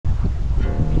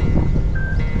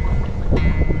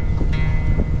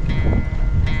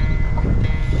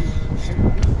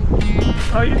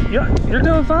You're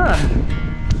doing fine.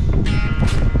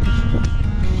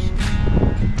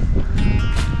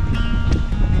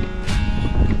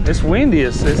 It's windy,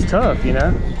 it's tough, you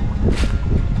know.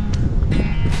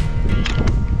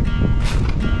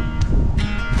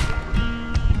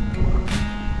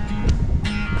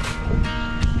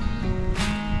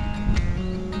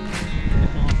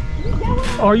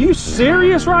 Are you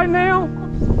serious right now?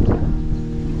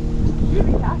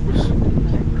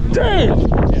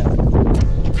 Damn!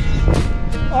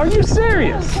 Are you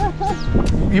serious?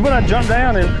 You better jump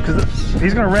down and, because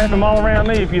he's gonna wrap him all around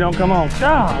me if you don't come on.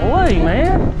 Golly,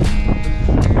 man!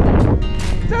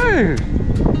 Dude!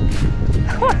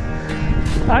 What?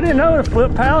 I didn't know the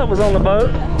flip pallet was on the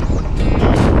boat.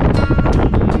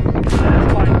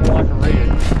 That's like a red.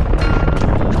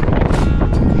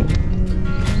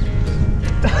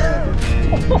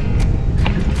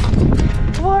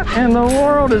 What in the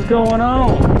world is going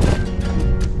on?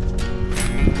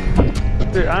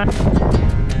 Dude,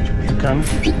 you coming?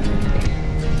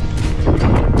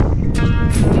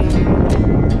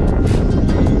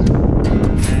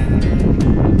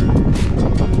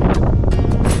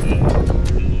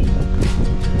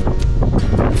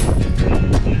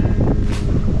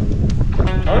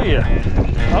 Oh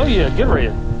yeah. Oh yeah, get ready.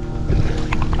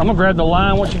 I'm gonna grab the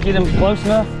line once you get him close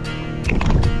enough.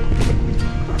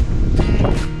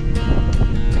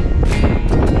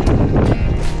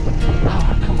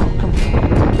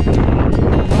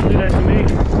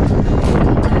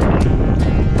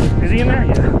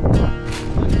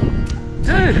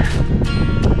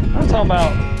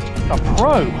 About a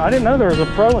pro. I didn't know there was a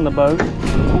pro in the boat.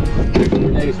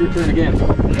 Hey, it's your turn again.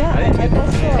 Yeah, I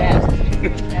guess so.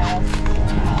 Yeah.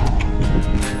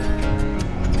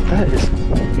 That is,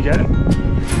 you got it?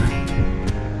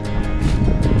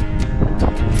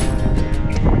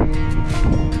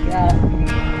 Yeah.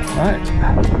 All right.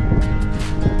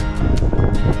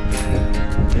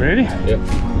 Ready? Yep.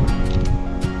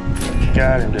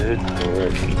 Got him, dude. All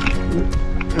right.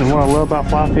 And what I love about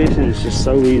fly fishing is it's just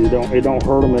so easy. It don't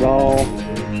hurt them at all.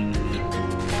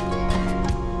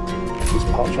 Just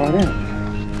pops right in.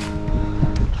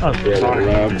 Oh, Yeah, sorry.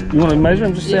 right. You want to measure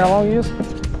him just to see how long he is?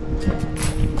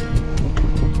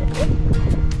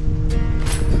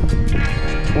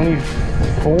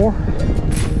 $24.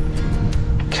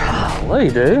 Golly,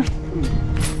 dude.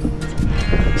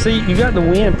 See, you got the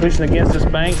wind pushing against this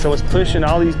bank, so it's pushing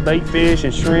all these bait fish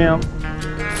and shrimp.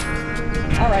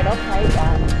 All right, I'll try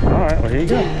that. All right, well, here you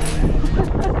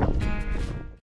go.